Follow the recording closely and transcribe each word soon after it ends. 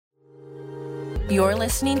You're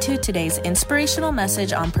listening to today's inspirational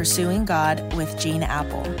message on pursuing God with Gene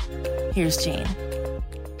Apple. Here's Gene.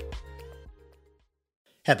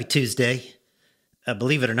 Happy Tuesday.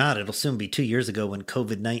 Believe it or not, it'll soon be 2 years ago when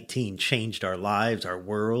COVID-19 changed our lives, our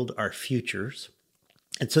world, our futures.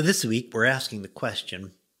 And so this week, we're asking the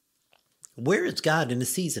question, where is God in the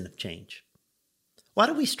season of change? Why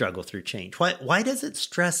do we struggle through change? Why does it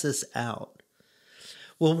stress us out?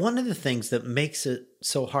 Well, one of the things that makes it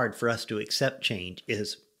so hard for us to accept change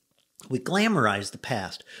is we glamorize the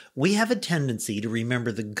past. We have a tendency to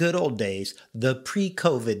remember the good old days, the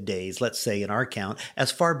pre-COVID days, let's say in our count,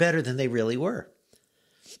 as far better than they really were.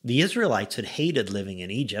 The Israelites had hated living in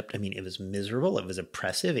Egypt. It was miserable. It was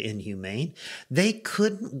oppressive, inhumane. They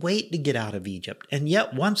couldn't wait to get out of Egypt. And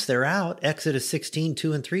yet, once they're out, Exodus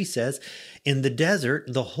 16:2-3 says, in the desert,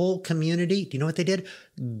 the whole community, do you know what they did?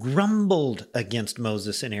 Grumbled against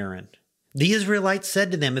Moses and Aaron. The Israelites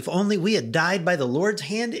said to them, if only we had died by the Lord's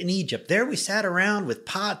hand in Egypt. There we sat around with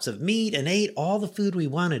pots of meat and ate all the food we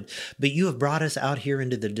wanted. But you have brought us out here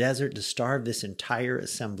into the desert to starve this entire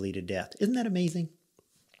assembly to death. Isn't that amazing?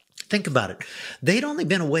 Think about it. They'd only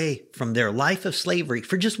been away from their life of slavery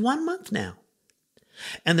for just 1 month now.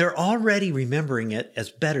 And they're already remembering it as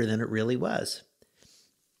better than it really was.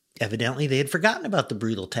 Evidently, they had forgotten about the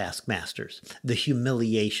brutal taskmasters, the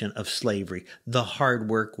humiliation of slavery, the hard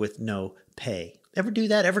work with no pay. Ever do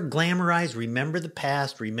that? Ever glamorize, remember the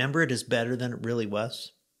past, remember it as better than it really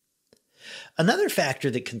was? Another factor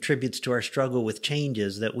that contributes to our struggle with change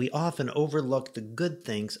is that we often overlook the good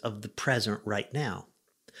things of the present right now.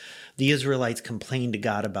 The Israelites complained to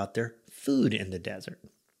God about their food in the desert.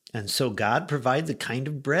 And so God provides a kind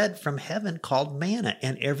of bread from heaven called manna.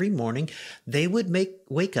 And every morning they would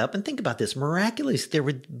wake up and think about this. Miraculously, there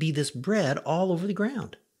would be this bread all over the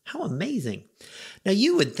ground. How amazing. Now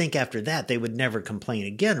you would think after that they would never complain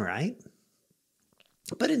again, right?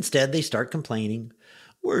 But instead they start complaining.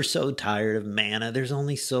 We're so tired of manna. There's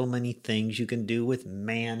only so many things you can do with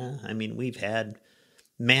manna. We've had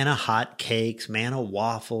manna hot cakes, manna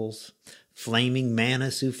waffles, flaming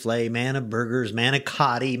manna souffle, manna burgers, manna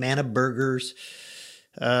cotti, manna burgers,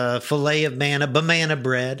 filet of manna, banana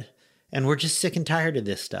bread. And we're just sick and tired of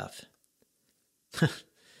this stuff.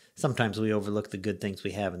 Sometimes we overlook the good things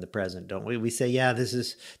we have in the present, don't we? We say, yeah, this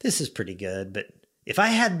is pretty good, but if I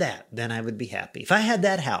had that, then I would be happy. If I had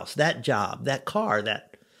that house, that job, that car,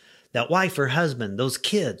 that wife or husband, those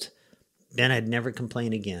kids, then I'd never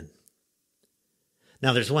complain again.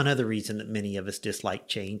 Now, there's one other reason that many of us dislike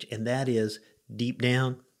change, and that is, deep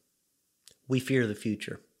down, we fear the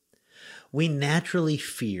future. We naturally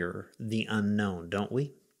fear the unknown, don't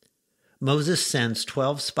we? Moses sends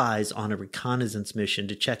 12 spies on a reconnaissance mission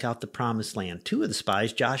to check out the promised land. 2 of the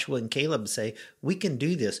spies, Joshua and Caleb, say, we can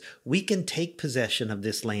do this. We can take possession of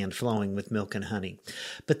this land flowing with milk and honey.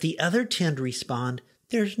 But the other 10 respond,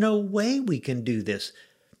 there's no way we can do this.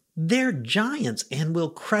 They're giants and will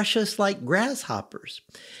crush us like grasshoppers.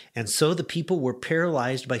 And so the people were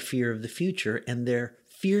paralyzed by fear of the future, and their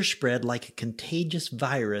fear spread like a contagious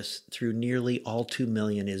virus through nearly all 2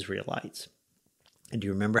 million Israelites. And do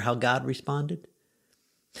you remember how God responded?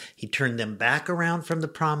 He turned them back around from the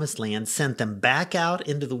promised land, sent them back out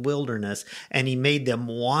into the wilderness, and he made them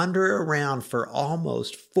wander around for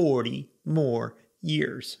almost 40 more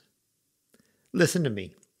years. Listen to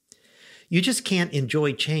me. You just can't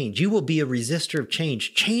enjoy change. You will be a resistor of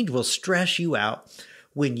change. Change will stress you out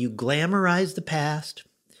when you glamorize the past,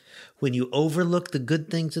 when you overlook the good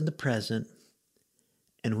things in the present,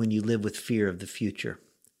 and when you live with fear of the future.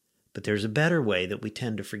 But there's a better way that we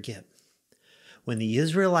tend to forget. When the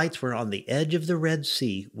Israelites were on the edge of the Red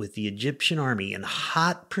Sea with the Egyptian army in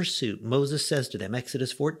hot pursuit, Moses says to them,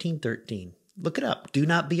 Exodus 14:13, look it up, do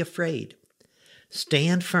not be afraid.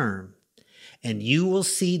 Stand firm. And you will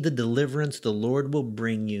see the deliverance the Lord will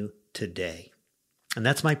bring you today. And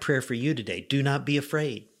that's my prayer for you today. Do not be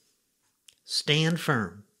afraid. Stand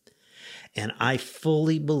firm. And I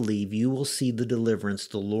fully believe you will see the deliverance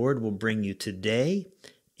the Lord will bring you today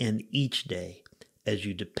and each day as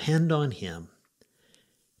you depend on him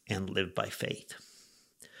and live by faith.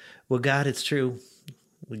 Well, God, it's true.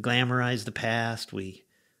 We glamorize the past. We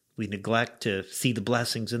neglect to see the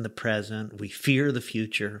blessings in the present. We fear the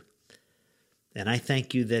future. And I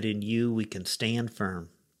thank you that in you we can stand firm.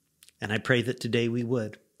 And I pray that today we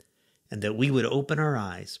would, and that we would open our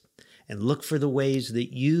eyes and look for the ways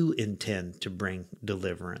that you intend to bring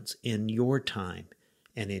deliverance in your time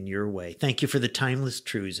and in your way. Thank you for the timeless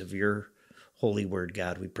truths of your holy word,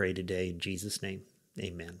 God. We pray today in Jesus' name.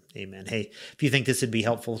 Amen. Amen. Hey, if you think this would be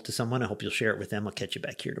helpful to someone, I hope you'll share it with them. I'll catch you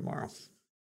back here tomorrow.